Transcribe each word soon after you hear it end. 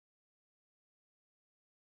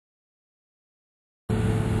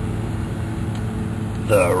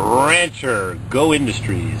The Rancher Go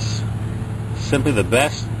Industries. Simply the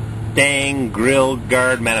best dang grill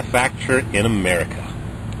guard manufacturer in America.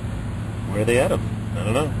 Where are they at 'em? I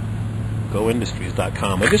don't know.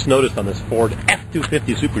 GoIndustries.com. I just noticed on this Ford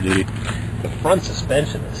F-250 Super Duty, the front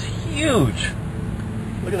suspension is huge.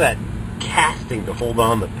 Look at that casting to hold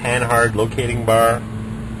on the panhard locating bar.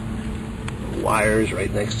 The wires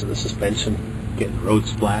right next to the suspension, getting road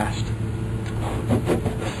splashed. The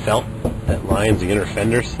felt that lines the inner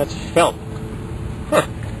fenders, that's felt. Huh.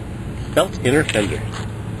 Felt inner fender.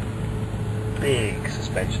 Big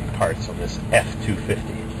suspension parts on this F-250.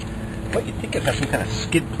 What, you'd think it'd have some kind of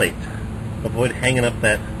skid plate. Avoid hanging up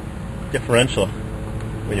that differential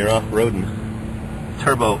when you're off-roading.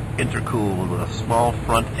 Turbo intercooled with a small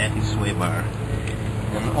front anti-sway bar.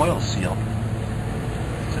 And an oil seal.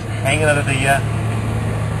 It's just hanging out of the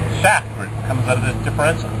shaft where it comes out of the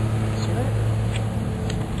differential.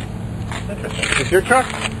 Interesting. Is this your truck?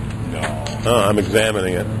 No. Oh, I'm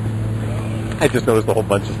examining it. I just noticed a whole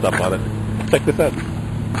bunch of stuff on it. Check this out.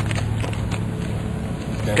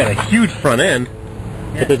 It's got a huge front end,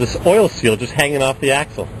 but there's this oil seal just hanging off the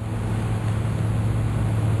axle.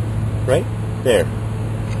 Right there.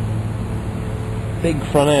 Big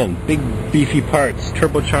front end, big beefy parts,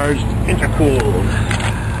 turbocharged, intercooled.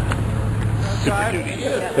 Super Duty.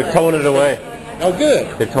 They're towing it away. Oh,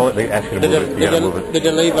 good. They ask you to move it. You gotta move it. Did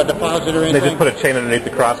they leave a deposit or anything? They just put a chain underneath the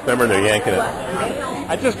cross member and they're yanking it.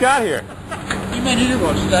 I just got here. You mean you didn't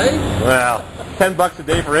want to stay? Well, $10 a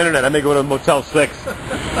day for internet. I may go to Motel 6.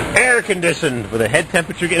 Air conditioned with a head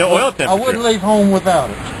temperature, oil temperature. I wouldn't leave home without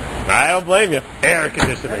it. I don't blame you. Air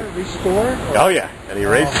conditioning. Restore? Oh yeah, and he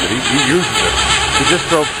races it. He uses it. He just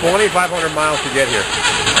drove 2,500 miles to get here.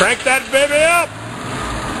 Crank that baby up.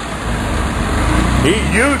 He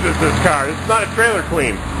uses this car. This is not a trailer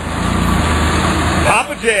queen.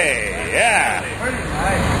 Papa J, yeah.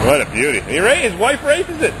 What a beauty. His wife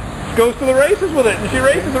races it. She goes to the races with it, and she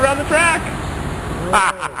races around the track.